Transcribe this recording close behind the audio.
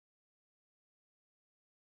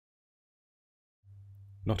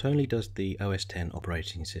Not only does the OS X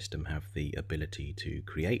operating system have the ability to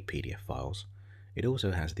create PDF files, it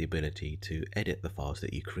also has the ability to edit the files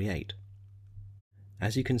that you create.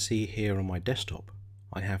 As you can see here on my desktop,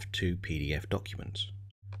 I have two PDF documents.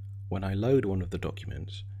 When I load one of the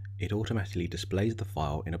documents, it automatically displays the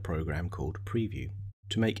file in a program called Preview.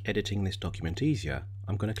 To make editing this document easier,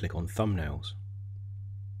 I'm going to click on Thumbnails.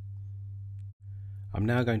 I'm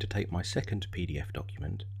now going to take my second PDF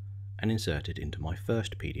document and insert it into my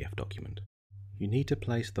first PDF document. You need to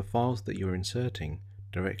place the files that you're inserting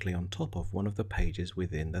directly on top of one of the pages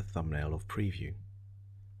within the thumbnail of Preview.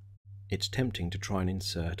 It's tempting to try and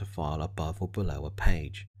insert a file above or below a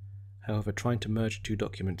page. However, trying to merge two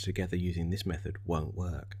documents together using this method won't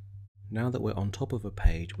work. Now that we're on top of a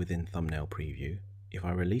page within Thumbnail Preview, if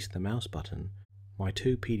I release the mouse button, my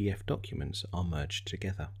two PDF documents are merged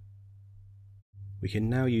together. We can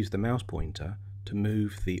now use the mouse pointer to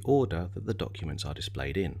move the order that the documents are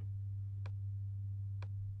displayed in.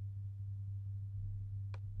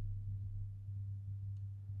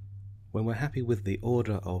 When we're happy with the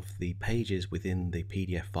order of the pages within the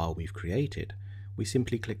PDF file we've created, we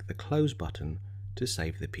simply click the Close button to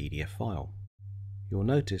save the PDF file. You'll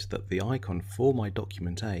notice that the icon for my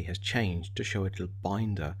document A has changed to show a little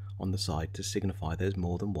binder on the side to signify there's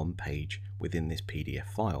more than one page within this PDF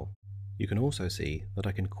file. You can also see that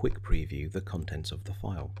I can quick preview the contents of the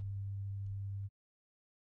file.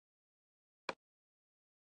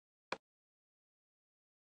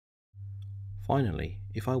 Finally,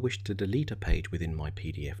 if I wish to delete a page within my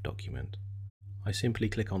PDF document, I simply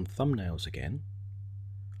click on Thumbnails again,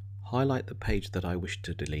 highlight the page that I wish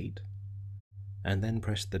to delete, and then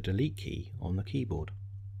press the Delete key on the keyboard.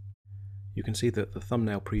 You can see that the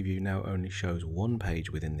thumbnail preview now only shows one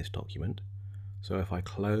page within this document, so if I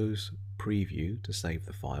close Preview to save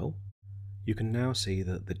the file, you can now see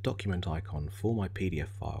that the document icon for my PDF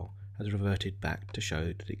file has reverted back to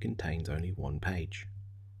show that it contains only one page.